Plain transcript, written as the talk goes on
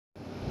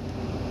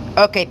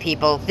Okay,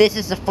 people, this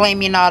is the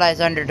Flaming Odd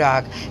Eyes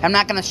Underdog. I'm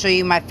not going to show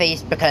you my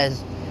face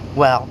because,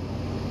 well,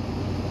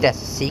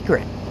 that's a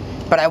secret.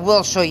 But I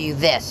will show you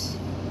this.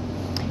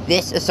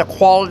 This is a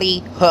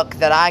quality hook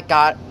that I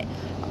got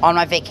on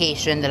my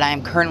vacation that I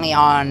am currently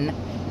on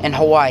in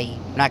Hawaii.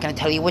 I'm not going to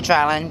tell you which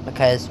island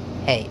because,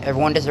 hey,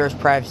 everyone deserves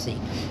privacy.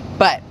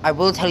 But I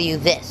will tell you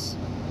this.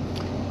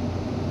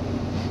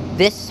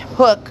 This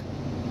hook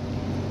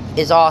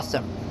is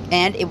awesome.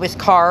 And it was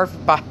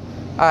carved by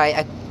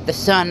the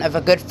son of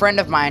a good friend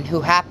of mine who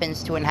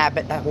happens to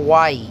inhabit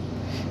Hawaii.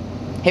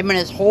 Him and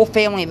his whole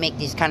family make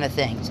these kind of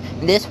things.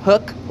 And this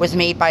hook was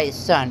made by his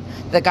son.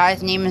 The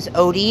guy's name is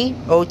Oti,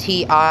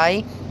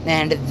 O-T-I,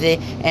 and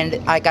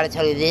I gotta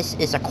tell you, this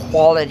is a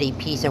quality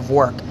piece of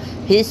work.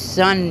 His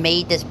son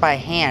made this by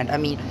hand. I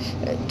mean,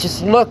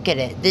 just look at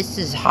it. This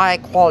is high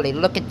quality.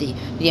 Look at the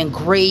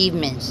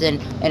engravements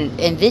and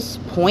this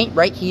point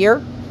right here,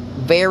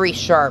 very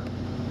sharp.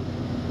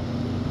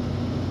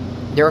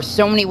 There are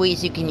so many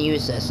ways you can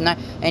use this,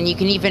 and you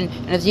can even,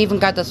 and it's even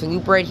got this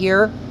loop right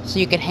here, so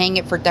you can hang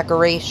it for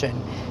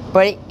decoration.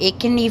 But it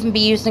can even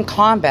be used in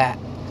combat.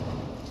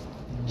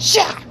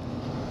 Sha,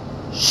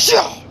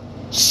 sha,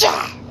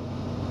 sha.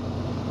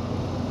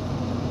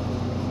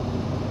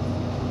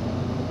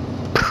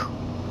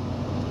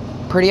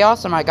 Pretty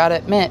awesome, I gotta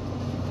admit.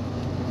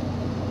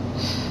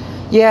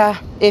 Yeah,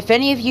 if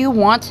any of you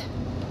want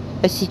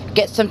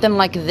get something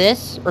like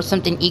this, or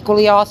something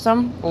equally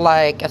awesome,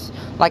 like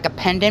a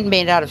pendant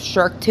made out of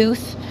shark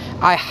tooth,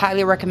 I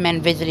highly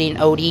recommend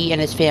visiting Oti and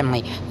his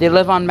family. They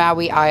live on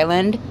Maui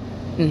Island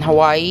in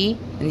Hawaii,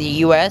 in the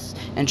US,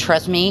 and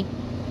trust me,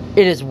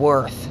 it is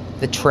worth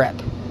the trip.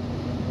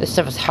 This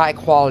stuff is high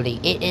quality.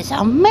 It is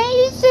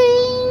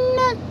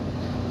amazing!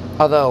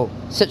 Although,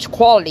 such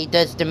quality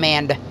does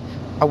demand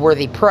a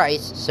worthy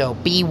price, so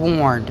be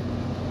warned.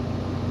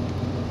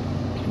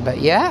 But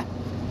yeah,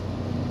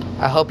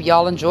 I hope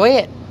y'all enjoy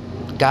it.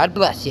 God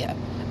bless you.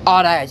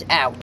 Odd Eyes out.